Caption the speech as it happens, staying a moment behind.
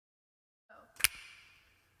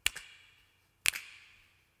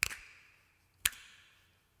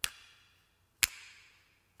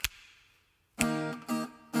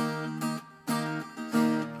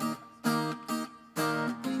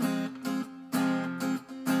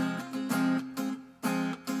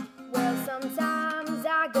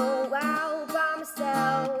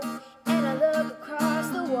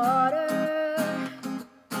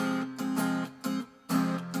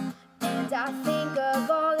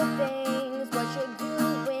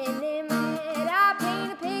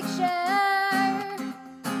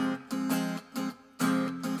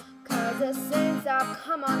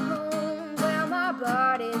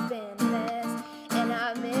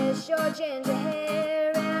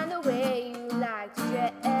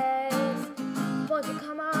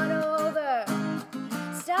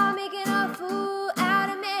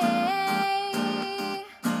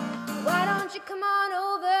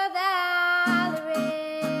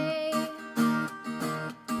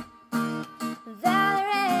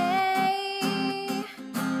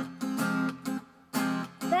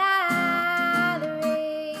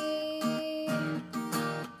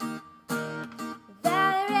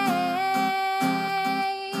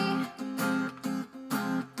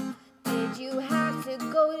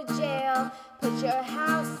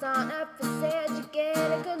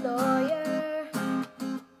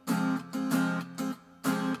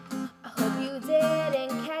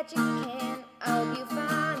that you can. I hope you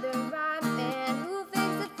find the right man who'll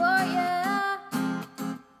fix it for you.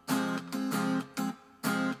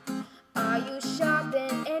 Are you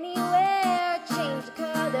shopping anywhere? Change the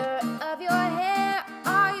color of your hair.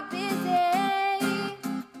 Are you busy?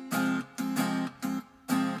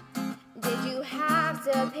 Did you have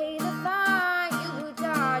to pay the fine? You were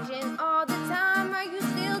dodging all the time. Are you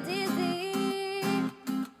still dizzy?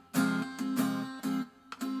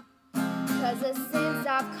 'Cause since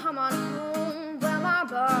I've come on home, well, my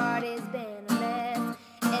body's been a mess.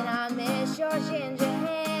 And I miss your ginger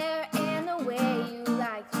hair and the way you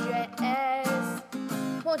like to dress.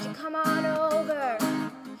 Won't you come on over?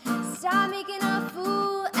 Stop making a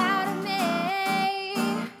fool out of me.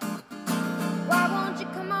 Why won't you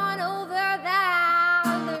come on over,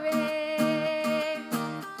 Valerie?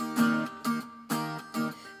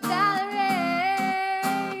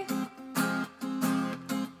 Valerie.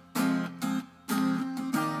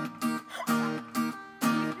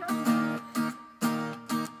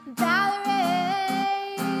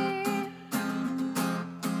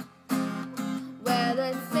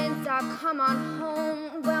 Well, since I've come on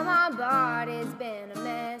home, well, my body's been a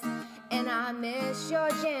mess. And I miss your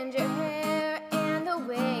ginger hair and the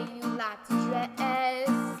way you like to dress.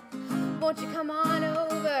 Won't you come on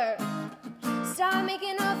over? Stop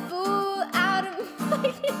making a fool out of me.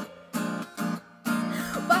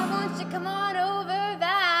 Why won't you come on over,